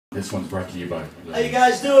This one's brought to you by... How you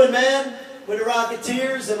guys doing, man? We're the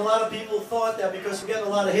Rocketeerz, and a lot of people thought that because we're getting a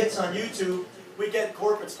lot of hits on YouTube, we get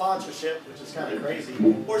corporate sponsorship, which is kind of crazy,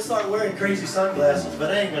 or start wearing crazy sunglasses,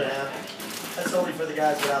 but it ain't gonna happen. That's only for the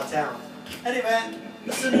guys without talent. Anyway,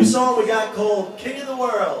 this is a new song we got called King of the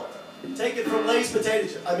World. Take it from Lay's Potato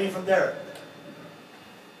Chip, from Derick.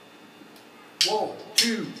 1,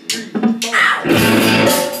 2, 3,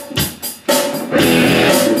 4.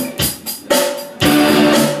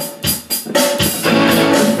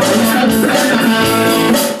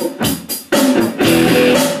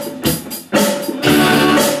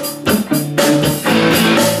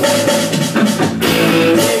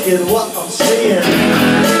 What I'm saying,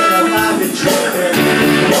 I've been dreaming,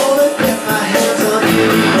 wanna get my hands on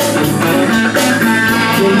you.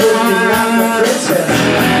 You're looking like a princess,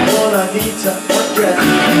 all I need to undress.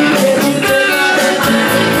 Can you take my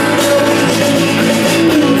hand?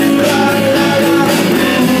 La la la,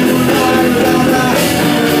 la la la,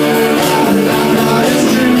 la la la, it's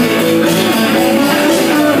true.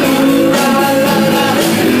 La la la,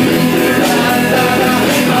 la la la,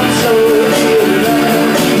 I'm so in love.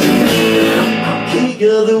 King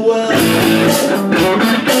of the world.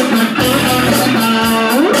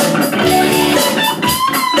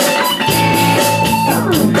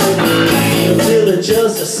 The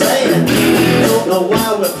villagers are saying, don't know why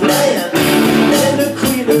we're playing, and the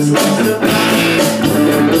queen has lost her mind.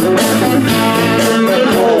 The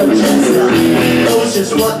whole chester knows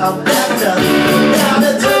just what I'm after. Now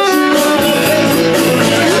to touch you on the face.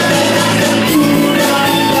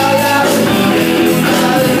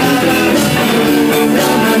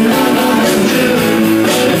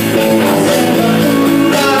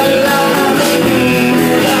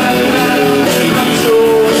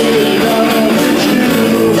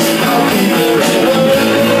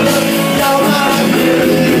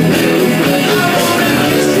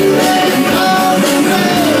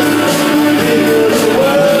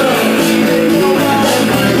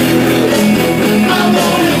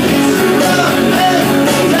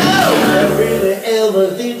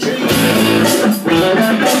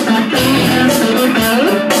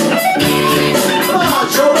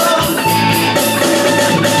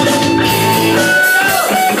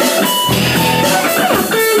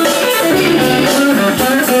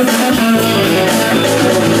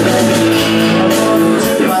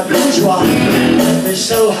 Let me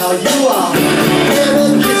show how you are. Never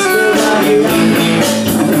kiss me right here.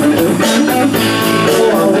 Oh,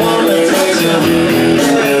 I wanna touch you.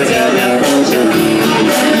 Never tell you about you. I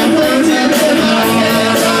can't wait to get my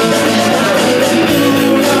hands on you.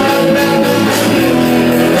 La la la, la la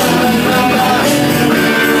la, la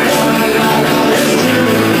la la, it's true.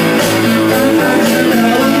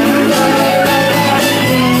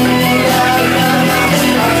 La la la,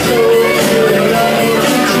 I'm so in love with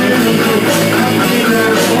you.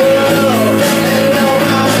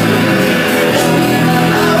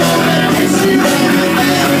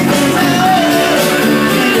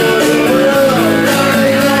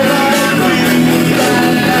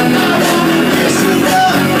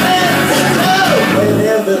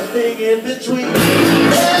 Everything in between.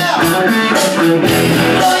 Yeah.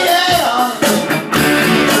 Oh yeah.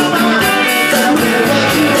 Come on, tell me what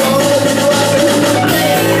you want to do. La la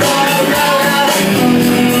la, la la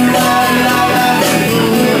la, la la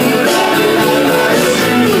la, it's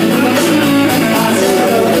true. I said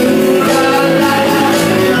la la la,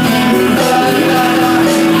 la la la,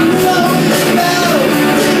 I'm so in love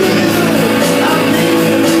with you. I'm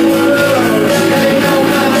leaving the world, they know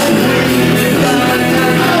my queen.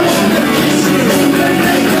 I wanna kiss you and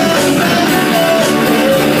make us better.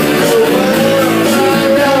 The world,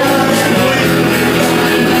 I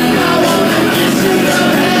wanna kiss you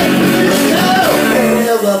and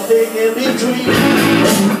everything in between.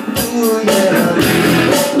 Ooh yeah,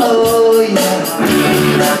 oh yeah,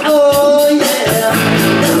 oh yeah.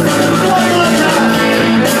 One more time.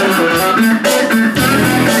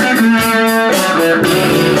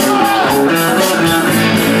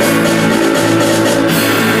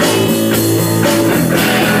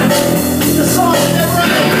 The song is never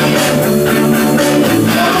ending. One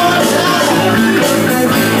more time.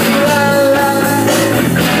 La la la,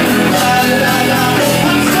 la la la.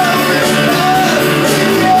 I'm so in love with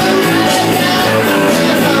you.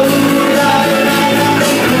 Ooh, la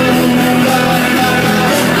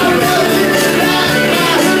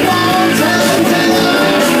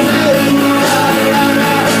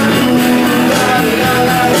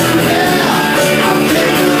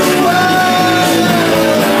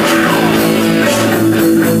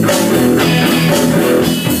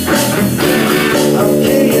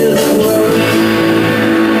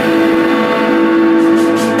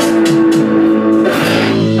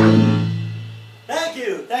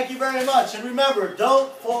very much. And remember,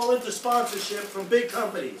 don't fall into sponsorship from big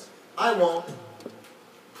companies. I won't.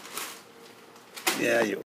 Yeah, you